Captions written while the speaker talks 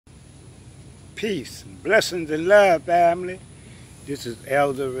Peace, blessings and love, family. This is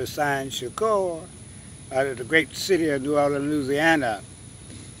Elder Rasan Shakur out of the great city of New Orleans, Louisiana,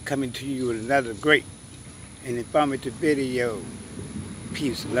 coming to you with another great and informative video.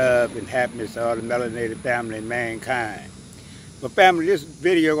 Peace, love, and happiness to all the melanated family and mankind. But family, this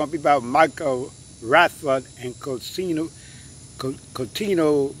video is going to be about Michael Rapaport and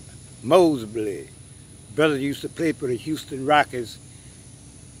Cuttino Mobley. Brother used to play for the Houston Rockets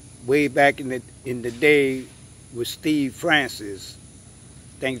way back in the day with Steve Francis.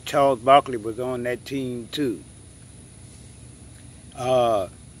 I think Charles Barkley was on that team too. They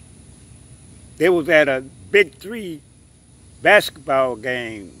was at a Big Three basketball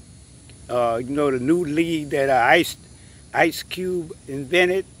game. You know, the new league that Ice Cube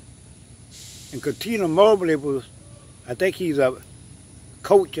invented. And Cuttino Mobley was, I think he's a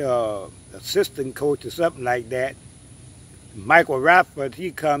coach, assistant coach or something like that. Michael Rapaport,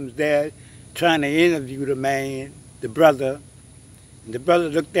 he comes there trying to interview the man, the brother. And the brother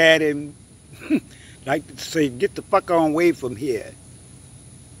looked at him like to say, get the fuck on away from here.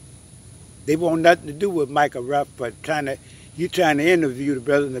 They want nothing to do with Michael Rapaport. You trying to interview the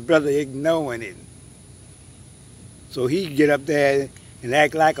brother, and the brother ignoring him. So he get up there and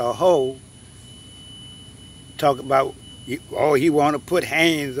act like a hoe, talk about, oh, he want to put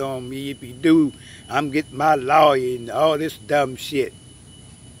hands on me. If he do, I'm getting my lawyer and all this dumb shit.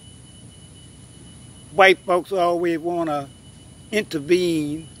 White folks always want to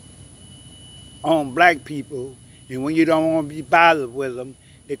intervene on black people, and when you don't want to be bothered with them,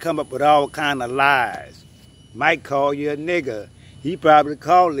 they come up with all kind of lies. Might call you a nigger. He probably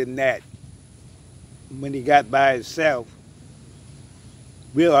called him that when he got by himself.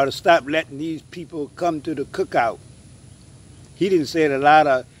 We ought to stop letting these people come to the cookout. He didn't say a lot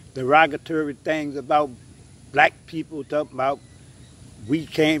of derogatory things about black people, talking about we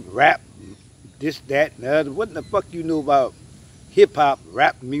can't rap, this, that, and the other. What in the fuck you know about hip-hop,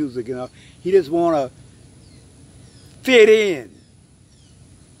 rap music, you know? He just want to fit in.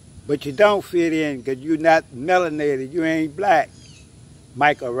 But you don't fit in because you're not melanated. You ain't black,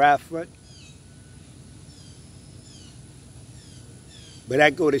 Michael Rapaport. But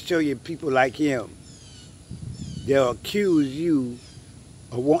I go to show you people like him. They'll accuse you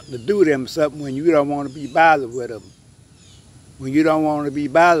of wanting to do them something when you don't want to be bothered with them. When you don't want to be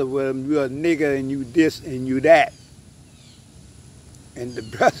bothered with them, you're a nigger and you this and you that. And the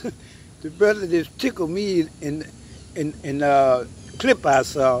brother just tickled me in the clip I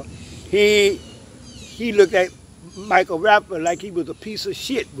saw. He looked at Michael Rapaport like he was a piece of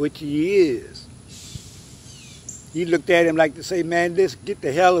shit, which he is. He looked at him like to say, man, just get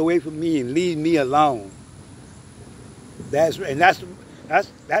the hell away from me and leave me alone. That's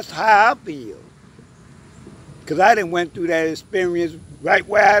how I feel. Because I done went through that experience right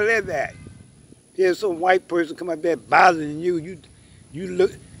where I live at. Here's some white person come up there bothering you.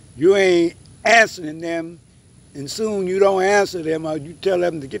 You ain't answering them, and soon you don't answer them, or you tell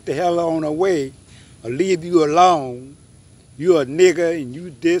them to get the hell on away or leave you alone. You're a nigger and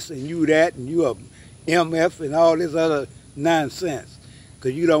you this and you that and you a MF and all this other nonsense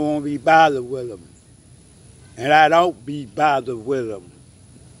because you don't want to be bothered with them. And I don't be bothered with them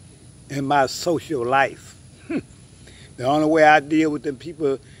in my social life. The only way I deal with them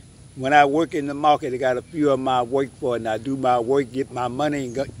people, when I work in the market, I got a few of them I work for, and I do my work, get my money,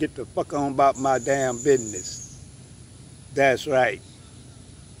 and get the fuck on about my damn business. That's right.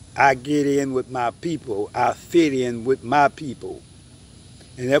 I get in with my people. I fit in with my people.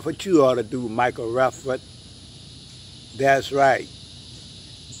 And that's what you ought to do, Michael Rapaport. That's right.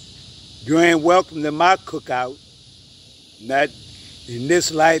 You ain't welcome to my cookout. Not in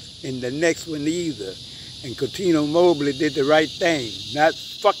this life, in the next one either. And Cuttino Mobley did the right thing, not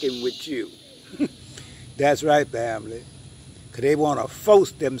fucking with you. That's right, family. Because they want to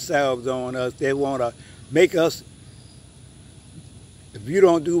force themselves on us. They want to make us, if you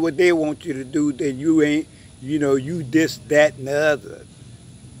don't do what they want you to do, then you ain't, you know, you this, that, and the other.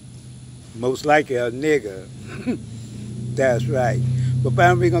 Most likely a nigger. That's right. But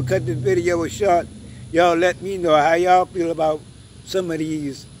family, we're going to cut this video short. Y'all let me know how y'all feel about some of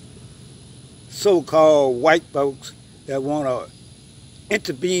these so-called white folks that want to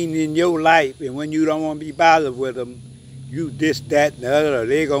intervene in your life, and when you don't want to be bothered with them, you this, that, and the other, or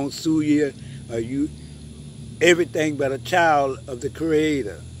they're going to sue you, or you everything but a child of the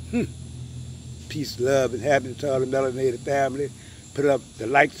Creator. Peace, love, and happiness to all the melanated family. Put up the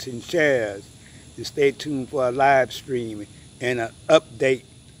likes and shares, and stay tuned for a live stream and an update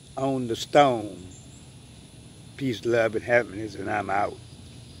on the stone. Peace, love, and happiness, and I'm out.